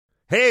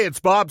Hey, it's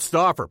Bob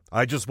Stauffer.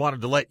 I just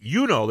wanted to let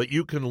you know that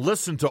you can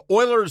listen to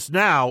Oilers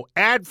Now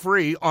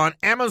ad-free on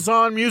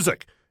Amazon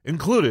Music,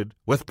 included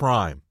with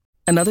Prime.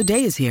 Another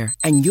day is here,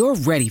 and you're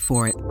ready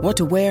for it. What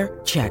to wear?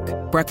 Check.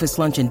 Breakfast,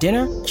 lunch, and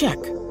dinner? Check.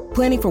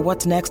 Planning for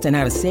what's next and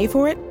how to save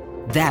for it?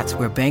 That's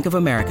where Bank of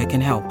America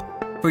can help.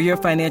 For your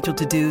financial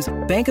to-dos,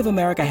 Bank of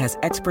America has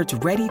experts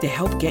ready to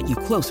help get you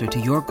closer to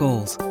your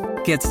goals.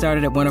 Get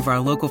started at one of our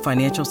local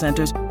financial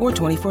centers or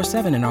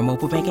 24/7 in our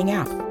mobile banking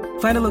app.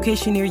 Find a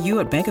location near you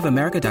at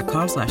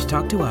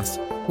bankofamerica.com/talktous.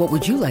 What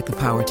would you like the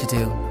power to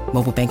do?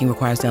 Mobile banking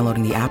requires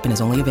downloading the app and is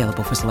only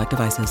available for select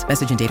devices.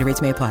 Message and data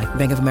rates may apply.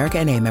 Bank of America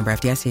N.A., member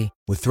FDIC.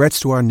 With threats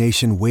to our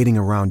nation waiting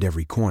around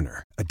every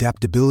corner,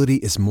 adaptability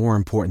is more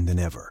important than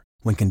ever.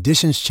 When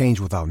conditions change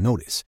without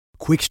notice,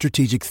 quick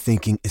strategic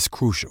thinking is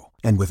crucial.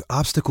 And with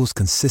obstacles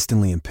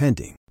consistently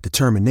impending,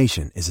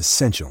 determination is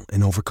essential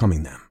in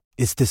overcoming them.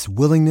 It's this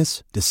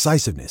willingness,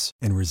 decisiveness,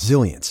 and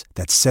resilience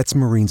that sets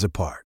Marines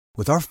apart.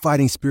 With our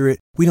fighting spirit,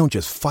 we don't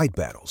just fight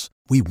battles,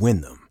 we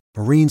win them.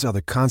 Marines are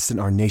the constant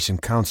our nation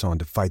counts on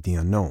to fight the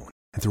unknown.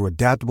 And through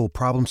adaptable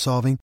problem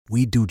solving,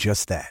 we do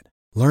just that.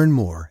 Learn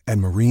more at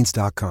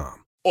marines.com.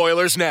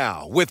 Oilers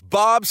Now with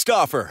Bob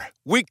Stauffer.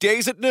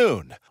 Weekdays at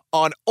noon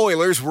on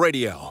Oilers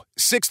Radio,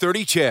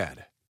 630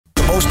 CHED.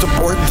 The most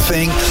important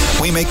thing,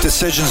 we make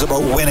decisions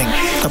about winning,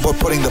 about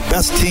putting the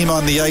best team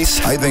on the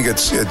ice. I think it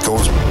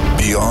goes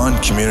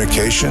beyond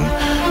communication.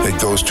 It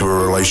goes to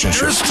a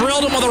relationship. Here's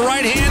drilled him with a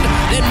right hand,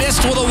 then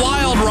missed with a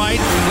wild right.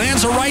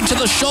 Lands a right to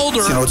the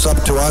shoulder. You know, it's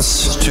up to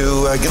us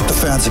to get the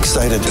fans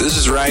excited. This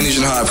is Ryan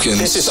Nugent-Hopkins.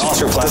 This is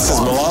Oscar Platt. This is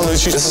Milan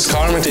Lucic. This is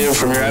Connor McDavid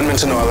from your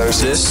Edmonton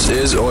Oilers. This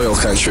is Oil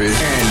Country.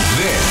 And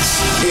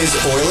this is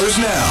Oilers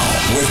Now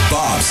with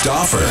Bob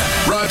Stauffer.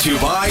 Brought to you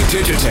by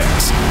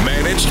Digitex.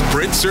 Managed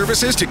print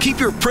services to keep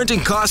your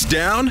printing costs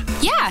down?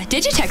 Yeah,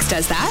 Digitex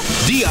does that.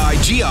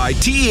 digitex.ca.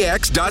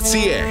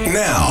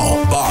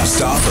 Now, Bob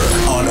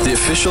Stauffer on the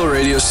official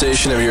radio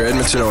station of your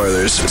Edmonton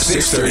Oilers,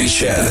 630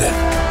 CHED.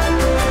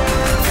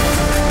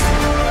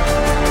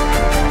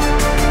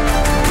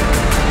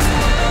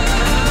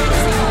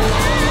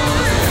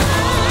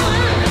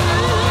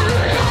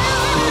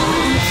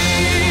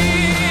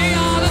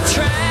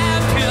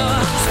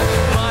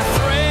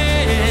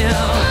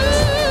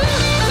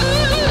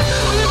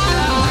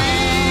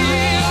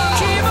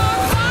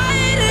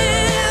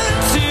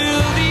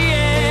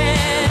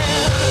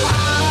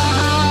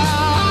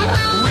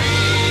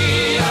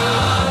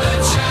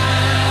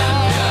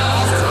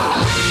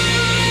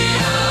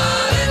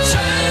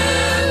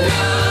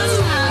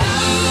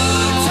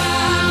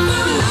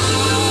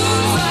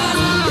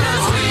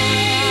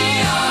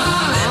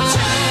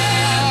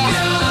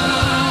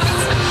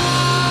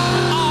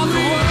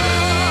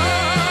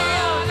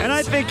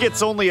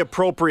 It's only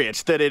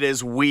appropriate that it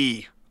is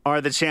we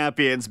are the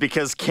champions,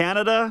 because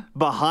Canada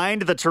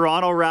behind the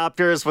Toronto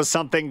Raptors was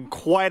something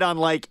quite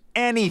unlike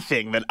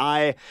anything that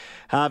I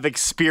have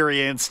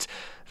experienced.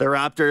 The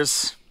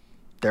Raptors,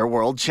 they're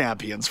world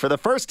champions for the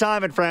first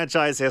time in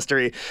franchise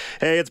history.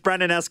 Hey, it's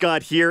Brendan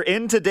Escott here.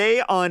 In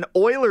today on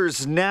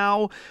Oilers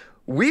Now,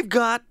 we've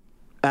got,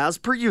 as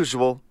per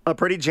usual, a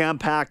pretty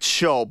jam-packed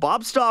show.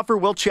 Bob Stauffer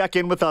will check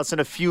in with us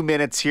in a few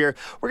minutes here.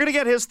 We're going to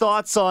get his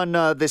thoughts on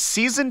the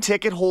season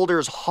ticket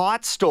holders'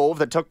 hot stove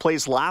that took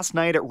place last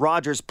night at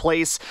Rogers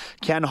Place.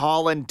 Ken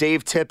Holland,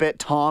 Dave Tippett,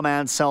 Tom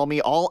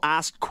Anselmi all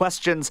asked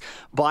questions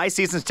by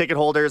season ticket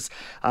holders.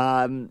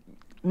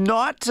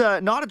 Not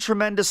a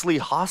tremendously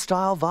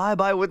hostile vibe,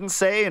 I wouldn't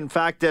say. In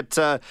fact,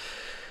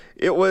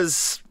 it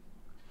was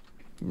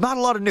not a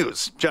lot of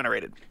news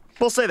generated.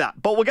 We'll say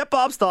that. But we'll get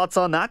Bob's thoughts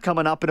on that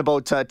coming up in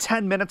about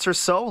 10 minutes or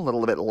so, a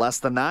little bit less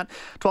than that.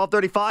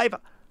 12:35,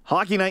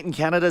 Hockey Night in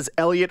Canada's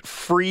Elliot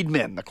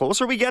Friedman. The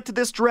closer we get to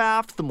this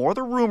draft, the more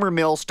the rumor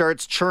mill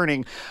starts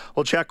churning.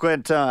 We'll check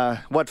what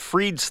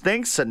Frieds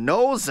thinks and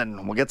knows,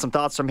 and we'll get some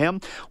thoughts from him.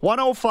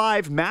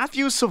 105,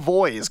 Matthew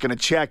Savoy is going to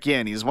check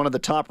in. He's one of the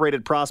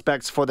top-rated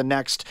prospects for the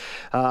next,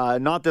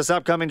 not this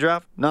upcoming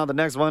draft, not the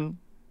next one,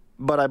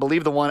 but I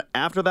believe the one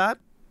after that.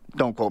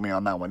 Don't quote me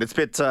on that one. It's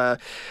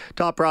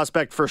top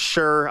prospect for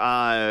sure.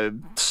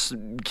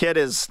 Kid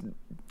is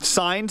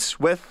signed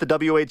with the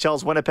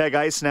WHL's Winnipeg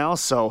Ice now,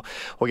 so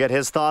we'll get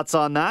his thoughts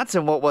on that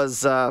and what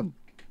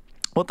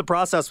the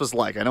process was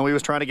like. I know he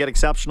was trying to get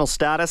exceptional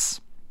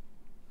status.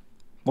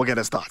 We'll get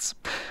his thoughts.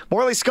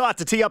 Morley Scott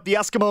to tee up the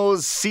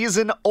Eskimos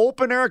season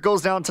opener. It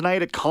goes down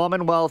tonight at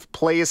Commonwealth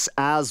Place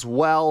as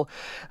well.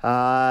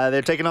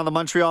 They're taking on the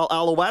Montreal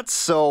Alouettes.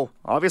 So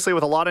obviously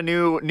with a lot of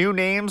new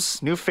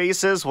names, new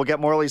faces, we'll get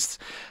Morley's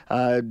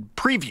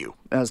preview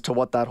as to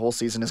what that whole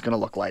season is going to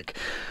look like.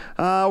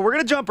 We're going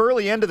to jump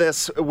early into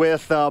this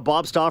with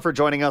Bob Stauffer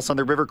joining us on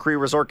the River Cree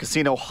Resort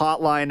Casino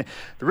hotline.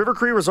 The River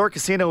Cree Resort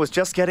Casino is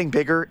just getting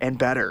bigger and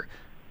better.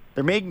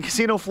 Their main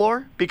casino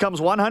floor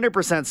becomes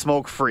 100%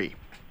 smoke-free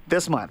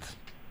this month.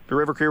 The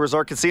River Cree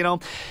Resort Casino.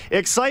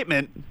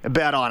 Excitement,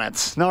 bet on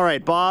it. All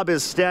right, Bob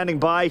is standing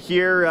by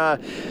here.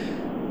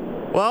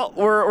 Well,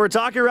 we're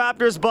talking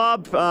Raptors,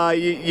 Bob.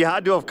 You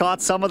had to have caught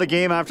some of the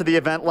game after the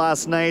event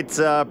last night.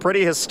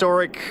 Pretty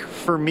historic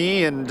for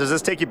me. And does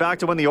this take you back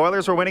to when the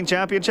Oilers were winning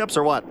championships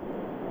or what?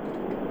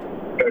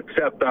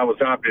 Except I was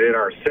happy in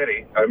our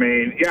city. I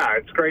mean, yeah,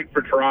 it's great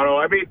for Toronto.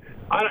 I mean,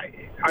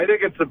 I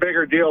think it's a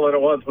bigger deal than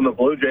it was when the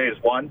Blue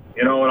Jays won.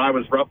 You know, when I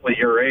was roughly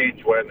your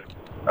age when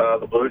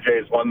the Blue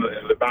Jays won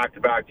the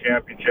back-to-back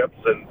championships.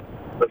 And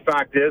the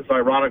fact is,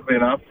 ironically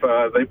enough,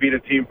 they beat a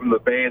team from the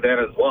Bay then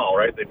as well,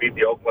 right? They beat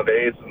the Oakland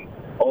A's, and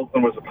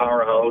Oakland was a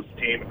powerhouse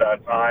team at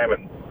that time.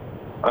 And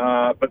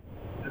but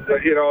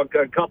you know,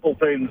 a couple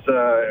things.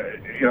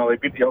 You know, they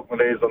beat the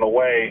Oakland A's on the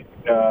way,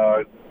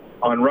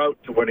 en route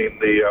to winning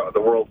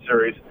the World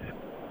Series.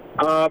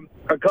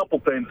 A couple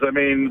things. I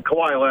mean,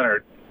 Kawhi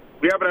Leonard.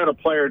 We haven't had a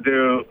player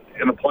do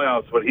in the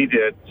playoffs what he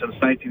did since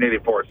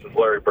 1984, since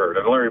Larry Bird.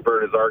 And Larry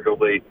Bird is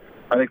arguably,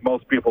 I think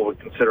most people would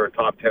consider a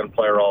top 10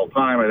 player all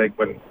time. I think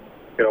when,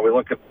 you know, we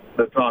look at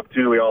the top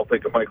two, we all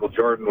think of Michael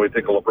Jordan. We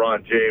think of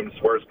LeBron James.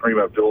 Where's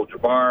Kareem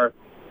Abdul-Jabbar?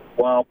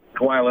 Well,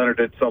 Kawhi Leonard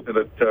did something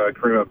that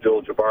Kareem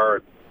Abdul-Jabbar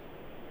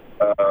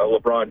and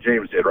LeBron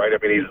James did, right? I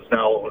mean, he's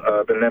now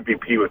been an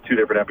MVP with two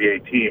different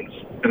NBA teams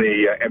in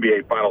the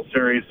NBA Final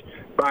Series.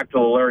 Back to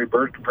the Larry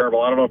Bird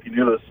comparable. I don't know if you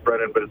knew this,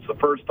 Brendan, but it's the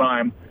first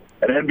time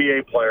an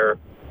NBA player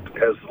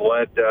has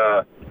led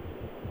the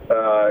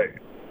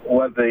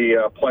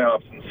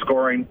playoffs in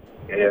scoring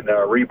and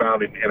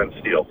rebounding and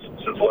in steals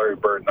since Larry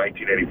Bird in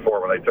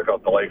 1984 when they took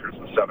out the Lakers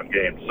in 7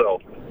 games.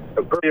 So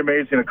a pretty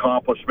amazing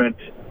accomplishment.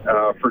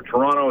 For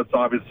Toronto, it's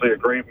obviously a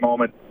great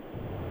moment.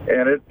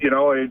 And,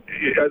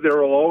 there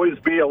will always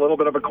be a little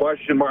bit of a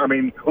question mark. I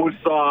mean, who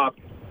saw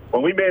 –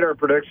 when we made our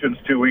predictions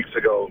 2 weeks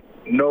ago,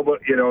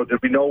 nobody,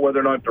 did we know whether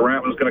or not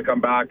Durant was going to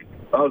come back?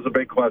 That was a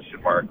big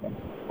question mark.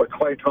 But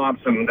Klay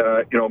Thompson,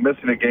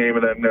 missing a game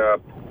and then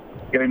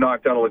getting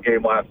knocked out of the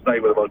game last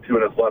night with about 2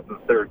 minutes left in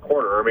the third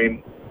quarter. I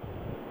mean,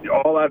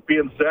 all that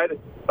being said,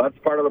 that's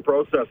part of the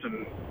process.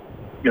 And,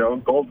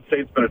 Golden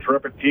State's been a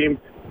terrific team.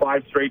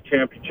 5 straight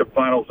championship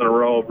finals in a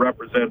row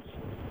represents,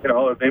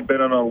 they've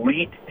been an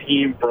elite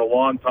team for a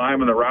long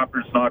time, and the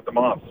Raptors knocked them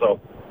off. So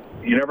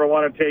you never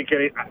want to take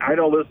any – I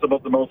know this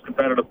about the most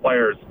competitive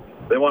players.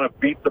 They want to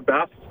beat the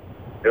best.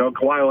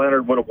 Kawhi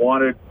Leonard would have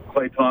wanted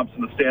Klay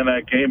Thompson to stay in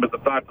that game, but the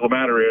fact of the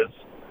matter is,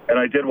 and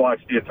I did watch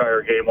the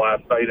entire game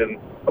last night in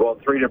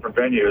about 3 different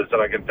venues,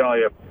 and I can tell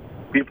you,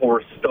 people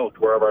were stoked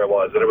wherever I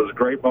was. And it was a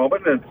great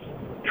moment, and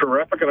it's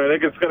terrific, and I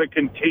think it's going to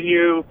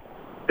continue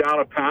down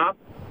a path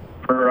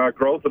for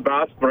growth of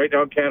basketball. Right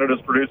now,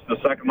 Canada's producing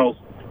the second most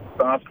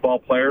basketball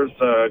players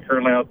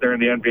currently out there in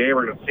the NBA.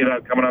 We're going to see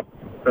that coming up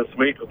this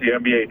week with the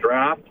NBA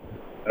draft.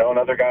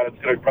 Another guy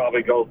that's going to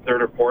probably go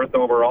 3rd or 4th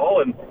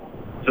overall, and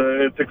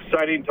it's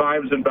exciting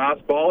times in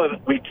basketball,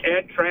 and we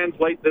can't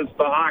translate this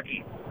to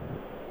hockey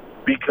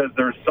because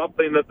there's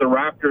something that the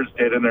Raptors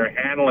did in their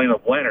handling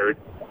of Leonard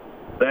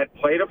that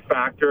played a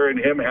factor in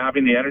him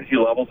having the energy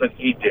levels that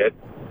he did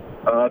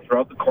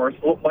throughout the course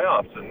of the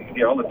playoffs. And,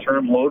 the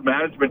term load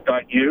management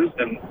got used,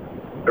 and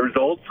there's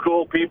old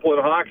school people in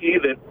hockey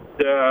that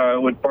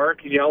would bark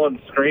and yell and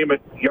scream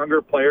at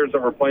younger players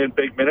that were playing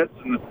big minutes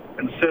and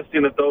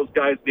insisting that those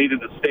guys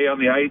needed to stay on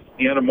the ice at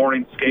the end of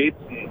morning skates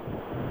and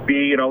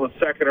be, the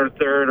second or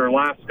third or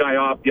last guy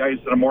off the ice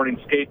in a morning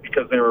skate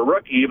because they were a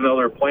rookie, even though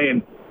they're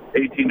playing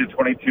 18 to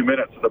 22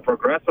 minutes. So the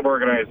progressive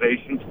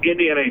organizations in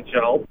the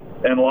NHL,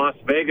 and Las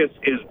Vegas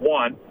is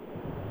one,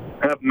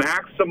 have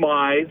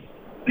maximized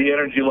the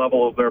energy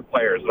level of their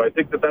players. And I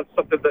think that that's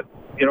something that,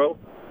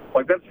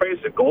 let's face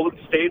it, Golden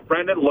State,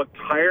 Brendan, looked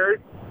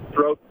tired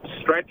throughout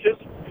stretches.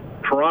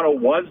 Toronto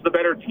was the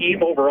better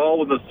team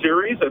overall in the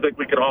series. I think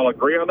we can all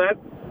agree on that.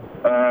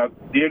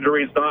 The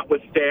injuries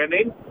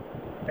notwithstanding.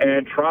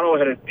 And Toronto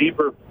had a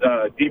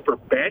deeper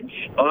bench,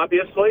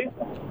 obviously,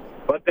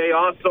 but they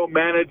also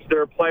managed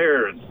their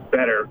players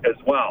better as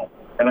well.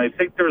 And I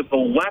think there's a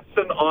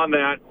lesson on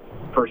that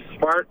for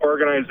smart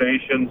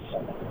organizations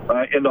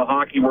in the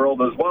hockey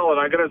world as well. And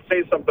I'm going to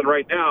say something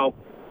right now.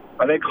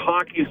 I think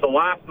hockey's the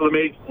last of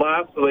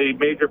the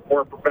major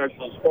 4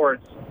 professional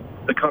sports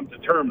to come to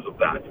terms with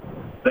that.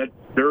 That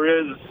there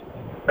is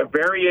a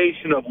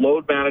variation of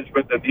load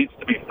management that needs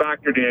to be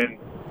factored in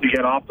to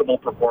get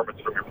optimal performance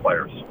from your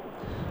players.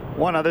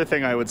 One other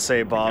thing I would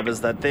say, Bob,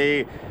 is that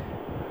they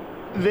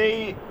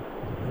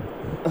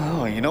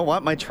oh, you know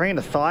what? My train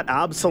of thought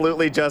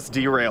absolutely just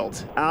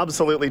derailed.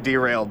 Absolutely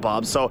derailed,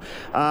 Bob. So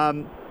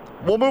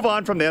we'll move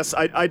on from this.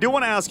 I do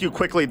want to ask you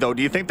quickly, though,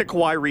 do you think that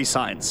Kawhi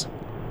re-signs?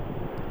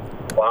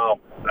 Wow.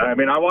 I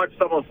mean, I watched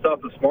some of the stuff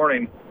this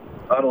morning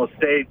out of the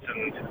States,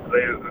 and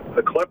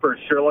the Clippers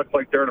sure look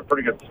like they're in a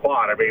pretty good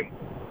spot. I mean,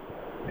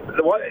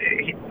 do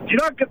you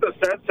not get the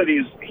sense that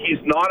he's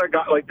not a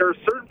guy, like there are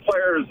certain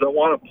players that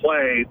want to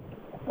play,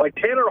 like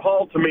Taylor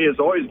Hall to me has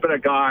always been a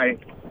guy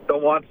that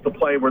wants to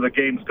play where the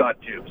game's got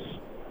juice,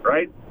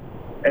 right?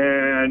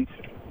 And,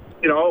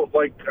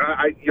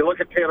 you look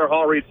at Taylor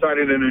Hall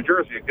re-signing in New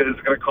Jersey, is it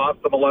going to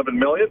cost them $11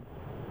 million?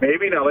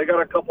 Maybe. Now, they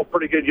got a couple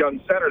pretty good young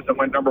centers that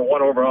went number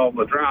 1 overall in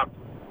the draft,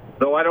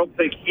 though I don't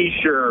think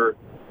Heischer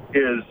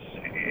is,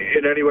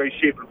 in any way,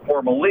 shape, or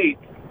form elite.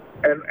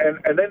 And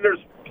then there's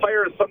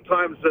players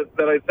sometimes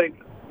that I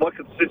think look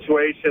at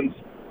situations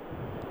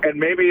and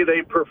maybe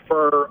they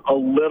prefer a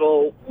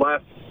little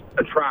less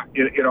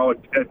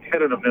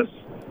attentiveness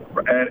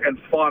and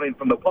fawning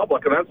from the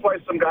public. And that's why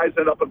some guys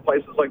end up in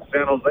places like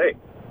San Jose.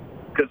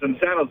 Because in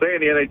San Jose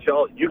in the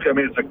NHL,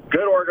 it's a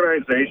good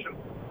organization.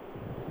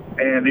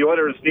 And the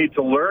Oilers need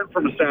to learn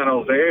from San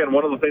Jose. And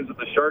one of the things that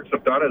the Sharks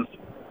have done is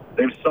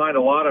they've signed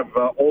a lot of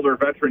older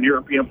veteran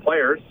European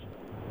players.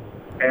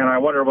 And I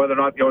wonder whether or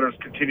not the Oilers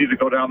continue to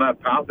go down that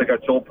path. They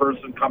got Joel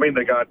Persson coming.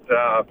 They got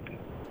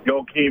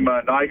Joakim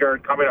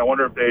Nygard coming. I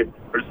wonder if there's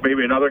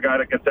maybe another guy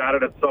that gets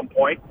added at some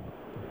point.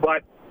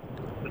 But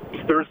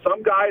there's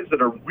some guys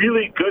that are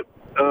really good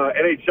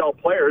NHL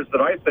players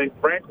that I think,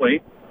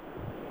 frankly,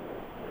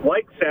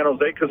 like San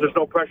Jose because there's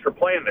no pressure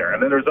playing there.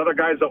 And then there's other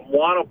guys that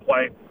want to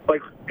play.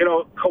 Like,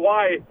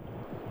 Kawhi,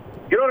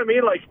 you know what I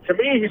mean? Like, to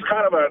me, he's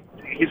kind of a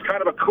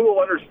cool,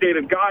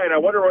 understated guy, and I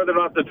wonder whether or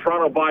not the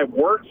Toronto vibe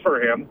works for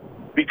him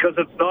because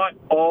it's not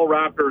all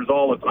Raptors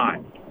all the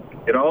time,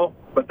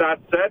 But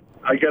that said,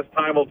 I guess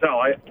time will tell.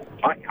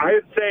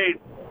 I'd say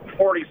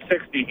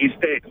 40-60 he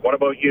stays. What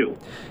about you?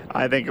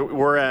 I think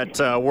we're at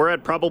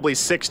probably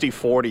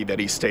 60-40 that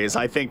he stays.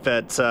 I think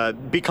that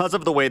because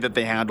of the way that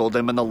they handled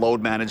him and the load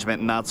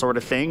management and that sort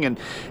of thing, and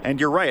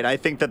you're right. I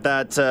think that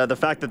the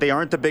fact that they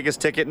aren't the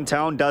biggest ticket in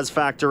town does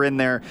factor in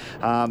there,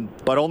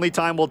 but only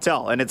time will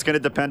tell, and it's going to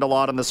depend a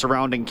lot on the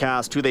surrounding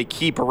cast, who they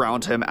keep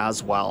around him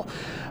as well.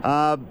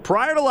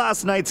 Prior to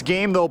last night's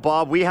game, though,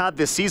 Bob, we had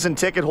the season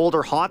ticket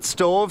holder hot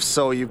stove,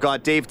 so you've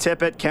got Dave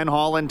Tippett, Ken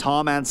Holland,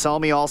 Tom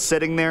Anselmi all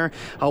sitting there.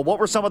 What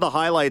were some of the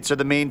highlights or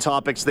the main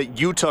topics that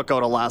you took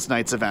out of last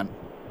night's event?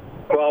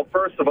 Well,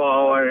 first of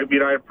all, I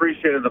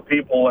appreciated the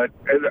people I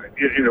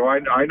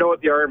know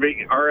what the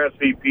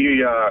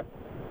RSVP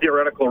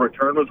theoretical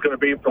return was going to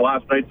be for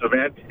last night's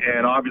event,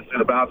 and obviously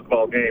the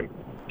basketball game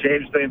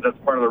changed things. That's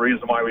part of the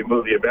reason why we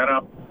moved the event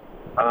up.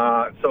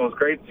 So it was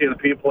great to see the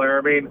people there.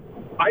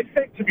 I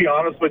think, to be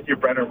honest with you,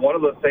 Brendan, one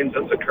of the things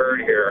that's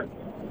occurred here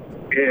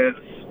is,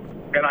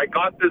 and I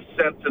got this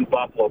sense in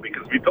Buffalo,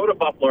 because we go to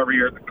Buffalo every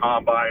year at the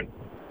Combine,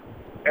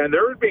 and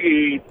there would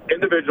be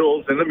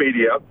individuals in the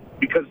media,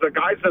 because the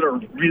guys that are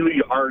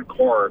really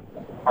hardcore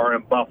are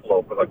in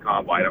Buffalo for the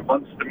Combine,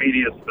 amongst the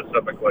media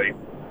specifically.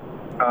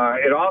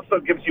 It also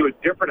gives you a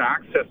different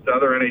access to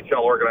other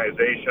NHL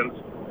organizations.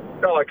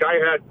 Like I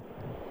had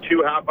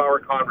 2 half-hour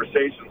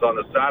conversations on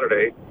the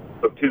Saturday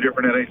with 2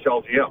 different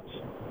NHL GMs.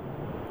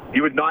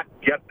 You would not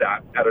get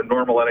that at a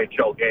normal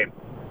NHL game.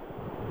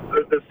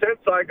 The sense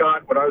I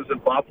got when I was in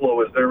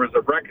Buffalo is there was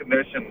a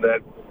recognition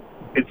that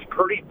it's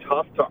pretty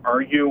tough to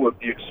argue with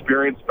the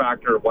experience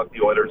factor of what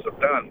the Oilers have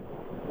done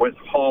with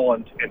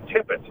Holland and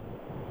Tippett.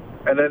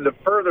 And then to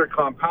further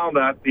compound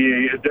that,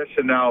 the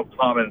addition now of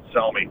Tom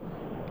Anselmi,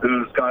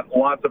 who's got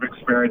lots of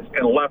experience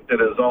and left at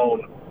his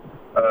own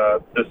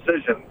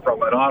decision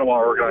from an Ottawa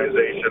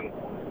organization.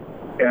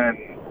 And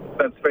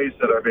let's face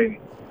it,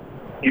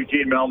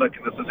 Eugene Melnyk,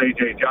 and this is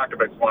A.J.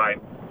 Jakubik's line,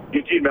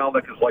 Eugene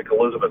Melnyk is like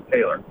Elizabeth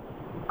Taylor.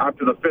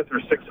 After the 5th or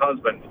 6th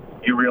husband,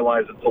 you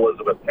realize it's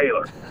Elizabeth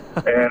Taylor.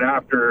 And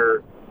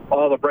after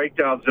all the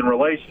breakdowns in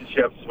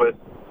relationships with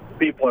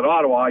people in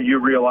Ottawa, you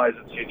realize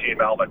it's Eugene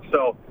Melnyk.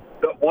 So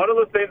one of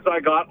the things I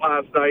got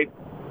last night,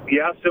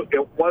 yes,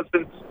 it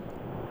wasn't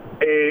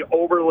a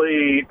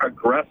overly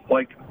aggressive,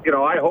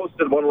 I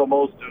hosted one of the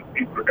most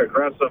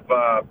aggressive,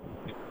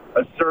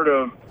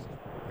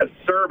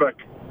 acerbic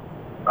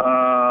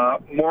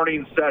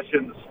morning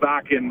sessions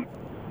back in,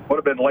 would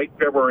have been late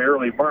February,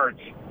 early March,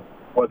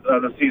 with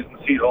the season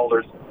seat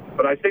holders.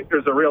 But I think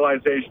there's a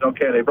realization,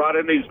 okay, they brought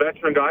in these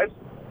veteran guys.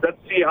 Let's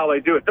see how they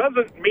do. It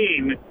doesn't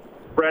mean,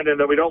 Brendan,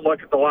 that we don't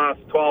look at the last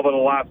 12 and the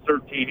last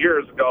 13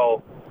 years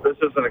ago, this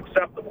isn't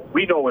acceptable.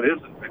 We know it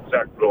isn't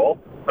acceptable.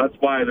 That's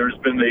why there's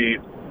been the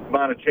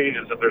amount of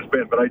changes that there's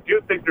been. But I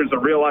do think there's a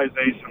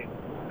realization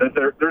that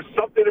there's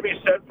something to be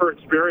said for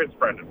experience,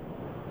 Brendan,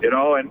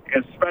 and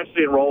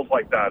especially in roles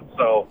like that.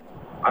 So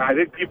I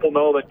think people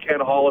know that Ken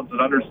Holland's an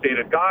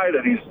understated guy,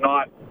 that he's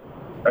not,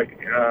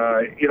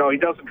 he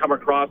doesn't come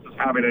across as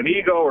having an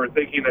ego or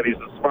thinking that he's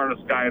the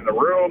smartest guy in the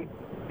room.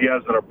 He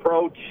has an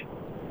approach.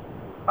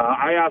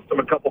 I asked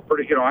him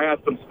I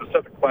asked him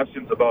specific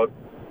questions about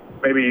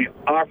maybe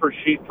offer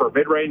sheet for a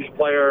mid-range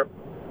player.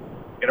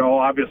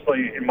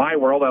 Obviously in my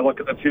world, I look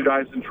at the 2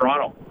 guys in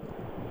Toronto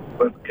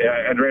with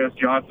Andreas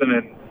Johnson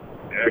and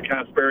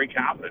Kasperi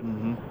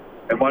Kapanen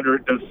and wonder,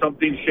 does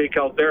something shake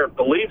out there?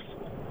 The Leafs,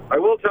 I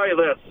will tell you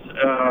this,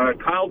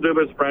 Kyle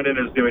Dubas, Brendan,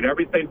 is doing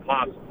everything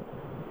possible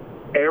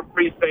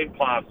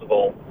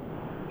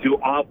to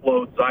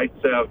offload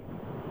Zaitsev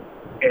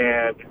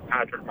and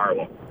Patrick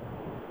Marleau.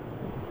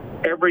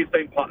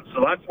 Everything possible.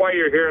 So that's why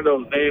you're hearing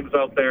those names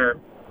out there.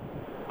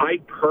 I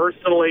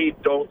personally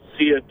don't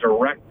see a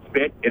direct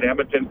fit in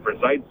Edmonton for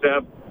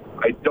Zaitsev.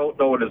 I don't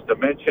know what his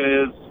dimension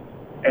is,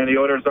 and the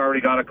Oilers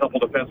already got a couple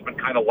defensemen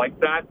kind of like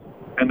that,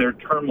 and their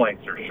term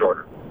lengths are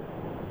shorter.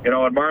 In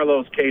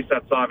Marleau's case,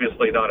 that's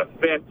obviously not a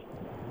fit,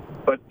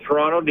 but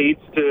Toronto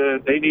needs to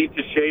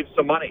shave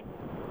some money.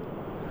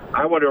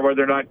 I wonder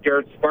whether or not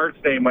Garrett Sparks'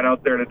 name went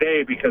out there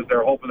today because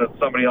they're hoping that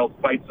somebody else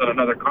fights on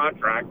another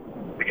contract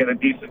to get a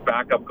decent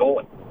backup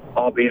goalie,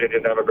 albeit it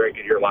didn't have a very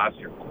good year last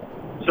year.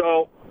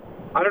 So,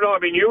 I don't know. I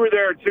mean, you were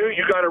there too.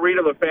 You got to read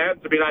of the fans.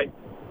 I mean,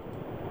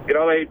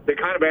 they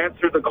kind of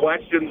answered the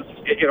questions.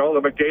 You know,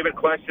 the McDavid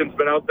question's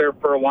been out there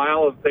for a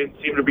while, and things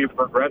seem to be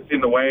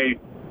progressing the way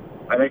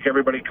I think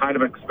everybody kind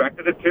of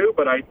expected it to.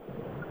 But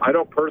I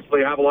don't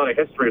personally have a lot of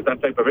history of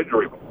that type of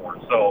injury before.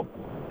 So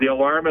the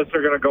alarmists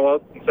are going to go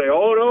out and say,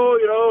 oh,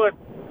 no,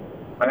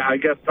 I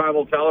guess time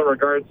will tell in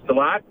regards to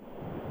that.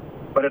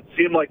 But it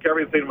seemed like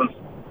everything was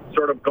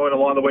sort of going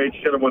along the way it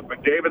should have with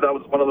McDavid. That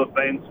was one of the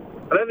things.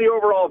 And then the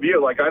overall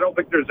view, I don't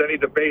think there's any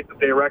debate that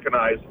they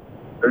recognize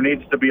there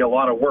needs to be a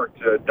lot of work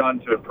done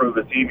to improve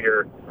the team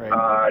here,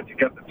 right. To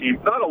get the team,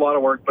 not a lot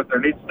of work, but there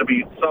needs to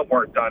be some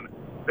work done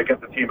to get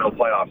the team in the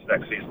playoffs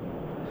next season.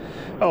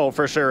 Oh,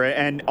 for sure.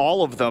 And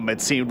all of them, it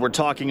seemed, were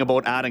talking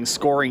about adding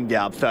scoring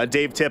depth.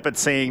 Dave Tippett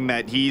saying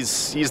that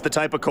he's the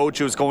type of coach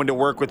who's going to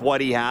work with what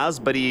he has,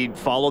 but he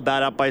followed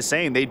that up by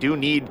saying they do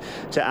need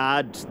to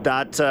add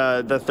that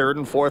the third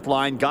and fourth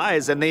line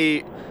guys, and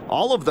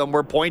all of them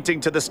were pointing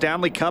to the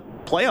Stanley Cup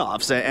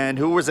playoffs and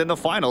who was in the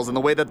finals and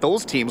the way that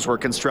those teams were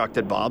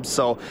constructed, Bob.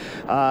 So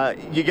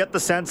you get the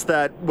sense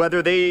that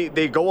whether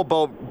they go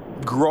about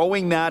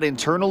growing that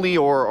internally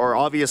or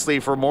obviously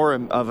for more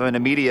of an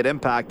immediate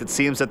impact, it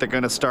seems that they're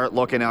going to start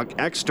looking out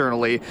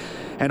externally.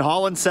 And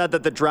Holland said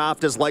that the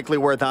draft is likely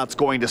where that's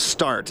going to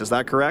start. Is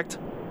that correct?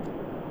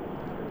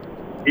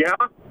 Yeah,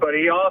 but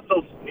he got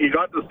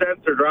the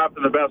sense they're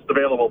drafting the best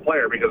available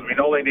player because we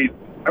know they need.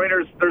 I mean,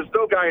 there's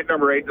no guy at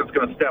number 8 that's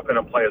going to step in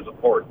and play as a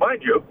forward.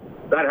 Mind you,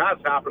 that has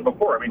happened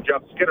before. I mean,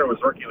 Jeff Skinner was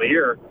Rookie of the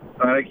Year,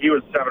 and I think he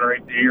was 7 or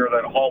 8 the year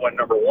that Hall went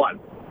number 1.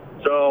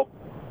 So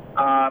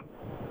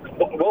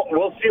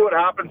we'll see what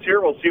happens here.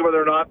 We'll see whether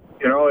or not,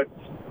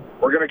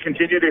 we're going to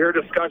continue to hear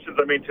discussions.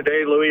 I mean,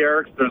 today, Louis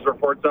Eriksson, there's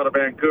reports out of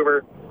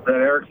Vancouver that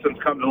Eriksson's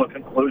come to the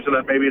conclusion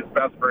that maybe it's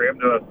best for him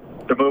to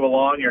move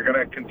along. You're going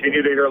to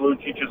continue to hear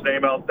Lucic's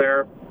name out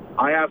there.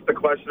 I asked the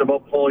question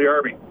about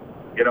Puljujarvi.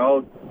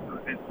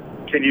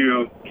 Can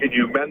you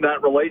mend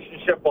that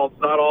relationship? Well,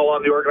 it's not all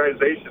on the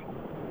organization.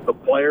 The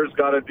players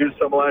got to do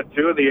some of that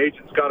too, and the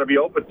agent's got to be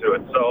open to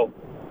it. So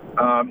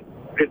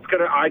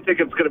I think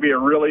it's gonna be a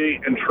really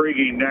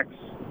intriguing next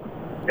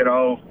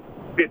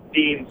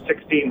 15,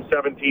 16,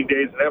 17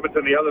 days in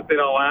Edmonton. The other thing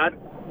I'll add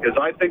is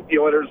I think the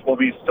Oilers will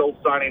be still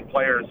signing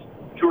players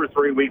 2 or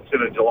 3 weeks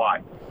into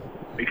July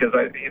because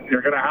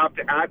you're going to have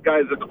to add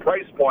guys at the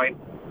price point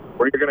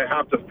where you're going to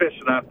have to fish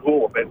in that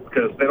pool a bit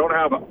because they don't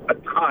have a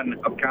ton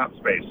of cap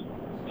space.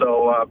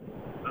 So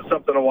it's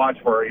something to watch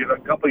for. A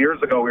couple of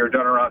years ago, we were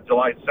done around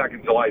July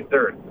 2nd, July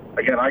 3rd.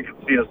 Again, I could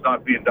see us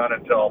not being done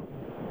until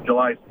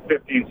July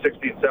 15,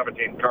 16,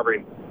 17,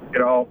 covering,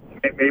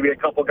 maybe a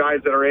couple guys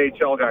that are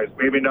AHL guys,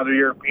 maybe another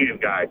European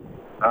guy,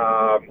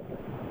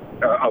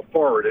 a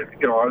forward.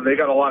 They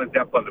got a lot of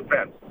depth on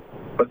defense.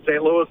 But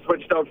St. Louis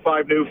switched out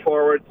 5 new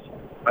forwards.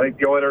 I think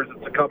the Oilers,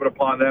 it's incumbent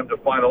upon them to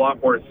find a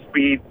lot more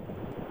speed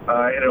in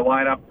their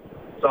lineup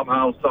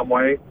somehow, some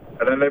way.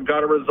 And then they've got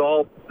to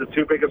resolve the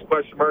 2 biggest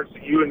question marks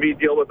that you and me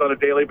deal with on a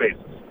daily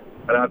basis.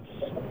 And that's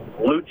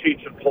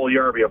Lucic and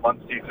Puljujarvi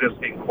amongst the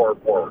existing core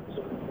forwards.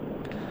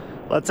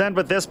 Let's end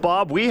with this,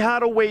 Bob. We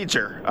had a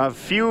wager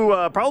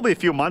probably a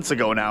few months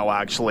ago now,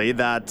 actually,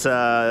 that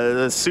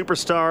the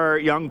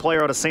superstar young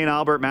player out of St.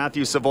 Albert,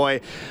 Matthew Savoy,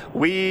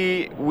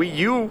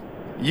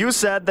 you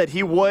said that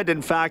he would,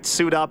 in fact,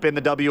 suit up in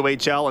the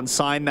WHL and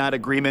sign that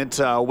agreement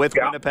with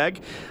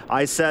Winnipeg.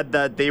 I said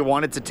that they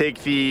wanted to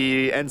take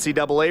the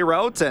NCAA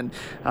route, and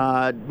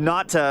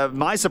not to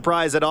my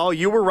surprise at all,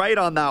 you were right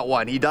on that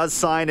one. He does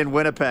sign in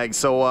Winnipeg.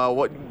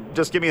 So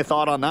just give me a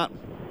thought on that.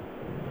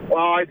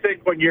 Well, I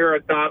think when you're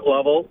at that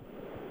level,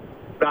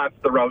 that's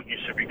the route you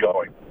should be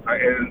going.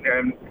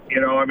 And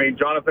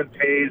Jonathan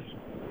Toews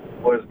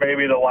was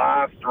maybe the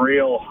last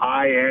real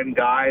high-end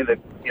guy that,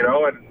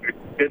 and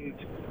it didn't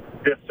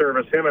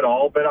disservice him at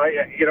all. But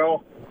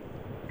you're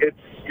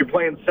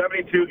playing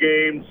 72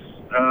 games.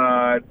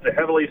 It's a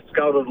heavily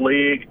scouted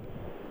league,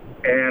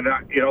 and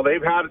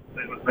they've had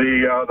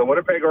the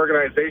Winnipeg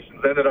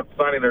organizations ended up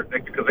signing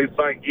because they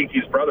signed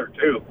Geeky's brother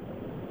too.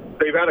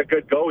 They've had a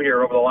good go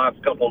here over the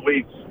last couple of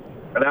weeks,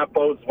 and that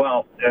bodes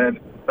well. And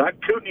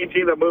that Kootenay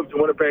team that moved to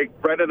Winnipeg,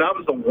 Brendan, that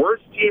was the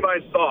worst team I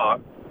saw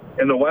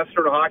in the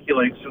Western Hockey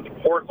League since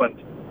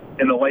Portland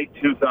in the late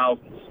 2000s.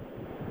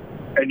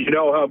 And you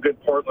know how good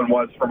Portland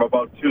was from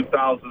about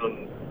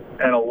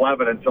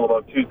 2011 until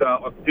about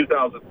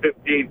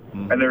 2015,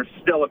 and they're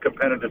still a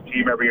competitive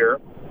team every year.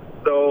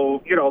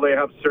 So, they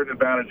have certain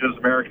advantages.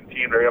 American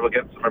team, they're able to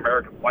get some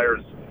American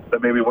players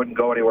that maybe wouldn't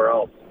go anywhere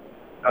else.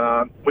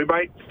 We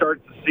might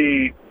start to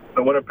see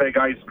the Winnipeg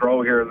Ice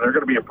grow here, and they're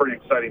going to be a pretty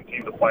exciting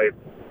team to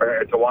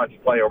watch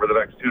play over the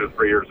next 2 to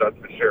 3 years, that's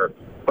for sure.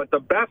 But the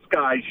best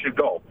guys should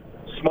go.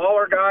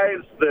 Smaller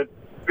guys that,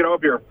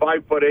 if you're a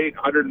 5'8",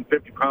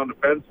 150-pound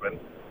defenseman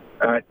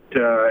at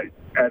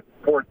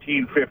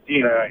 14,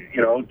 15,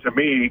 to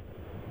me,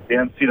 the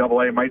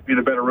NCAA might be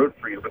the better route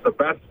for you. But the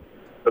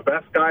the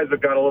best guys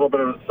have got a little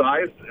bit of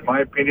size, in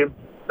my opinion,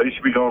 they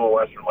should be going to the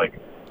Western League.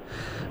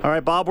 All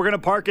right, Bob, we're going to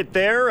park it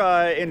there.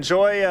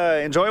 Enjoy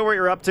what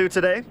you're up to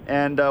today,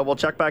 and we'll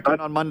check back in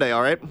on Monday,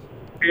 all right?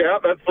 Yeah,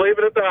 let's leave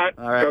it at that.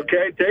 All right.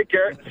 Okay, take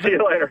care. See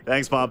you later.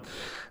 Thanks, Bob.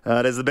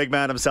 It is the big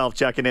man himself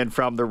checking in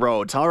from the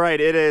road. All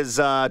right, it is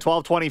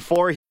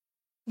 12:24.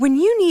 When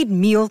you need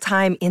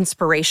mealtime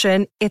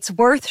inspiration, it's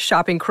worth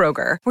shopping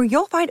Kroger, where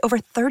you'll find over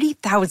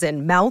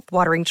 30,000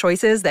 mouth-watering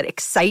choices that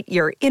excite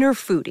your inner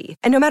foodie.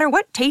 And no matter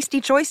what tasty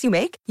choice you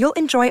make, you'll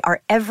enjoy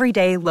our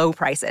everyday low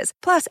prices,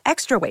 plus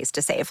extra ways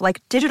to save,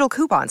 like digital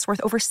coupons worth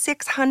over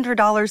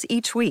 $600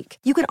 each week.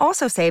 You can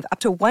also save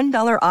up to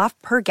 $1 off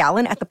per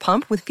gallon at the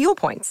pump with fuel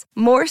points.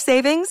 More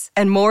savings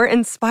and more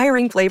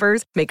inspiring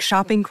flavors make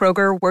shopping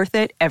Kroger worth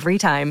it every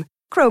time.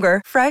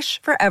 Kroger,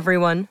 fresh for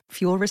everyone.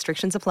 Fuel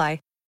restrictions apply.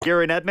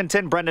 Here in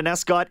Edmonton, Brendan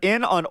Escott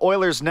in on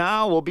Oilers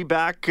Now. We'll be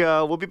back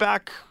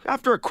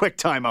after a quick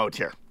timeout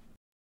here.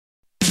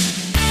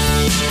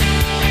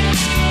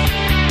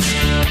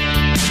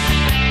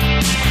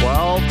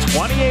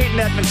 12:28 in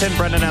Edmonton.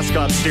 Brendan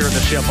Escott steering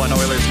the ship on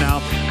Oilers Now.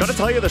 Got to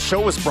tell you, the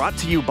show was brought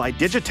to you by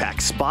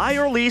Digitex. Buy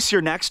or lease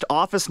your next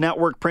Office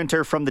Network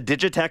printer from the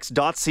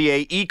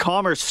Digitex.ca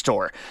e-commerce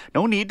store.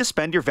 No need to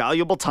spend your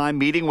valuable time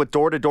meeting with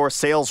door-to-door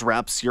sales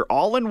reps. Your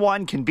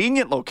all-in-one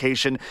convenient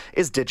location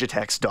is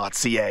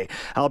Digitex.ca.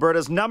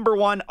 Alberta's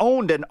 #1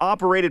 owned and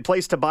operated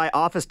place to buy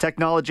office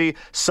technology,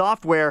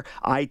 software,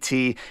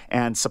 IT,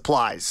 and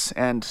supplies.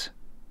 And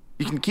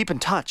you can keep in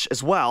touch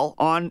as well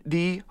on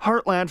the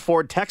Heartland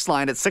Ford text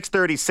line at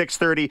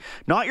 630-630.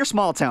 Not your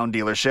small town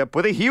dealership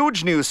with a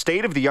huge new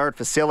state-of-the-art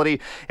facility.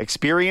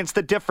 Experience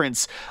the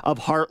difference of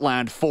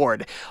Heartland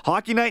Ford.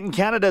 Hockey Night in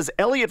Canada's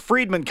Elliot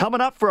Friedman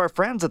coming up for our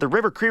friends at the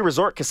River Cree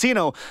Resort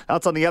Casino.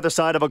 That's on the other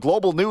side of a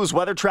global news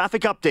weather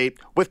traffic update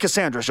with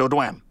Cassandra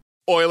Jodoin.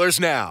 Oilers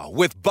Now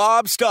with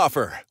Bob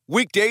Stauffer.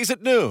 Weekdays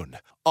at noon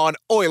on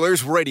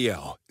Oilers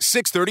Radio,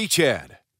 630 CHED.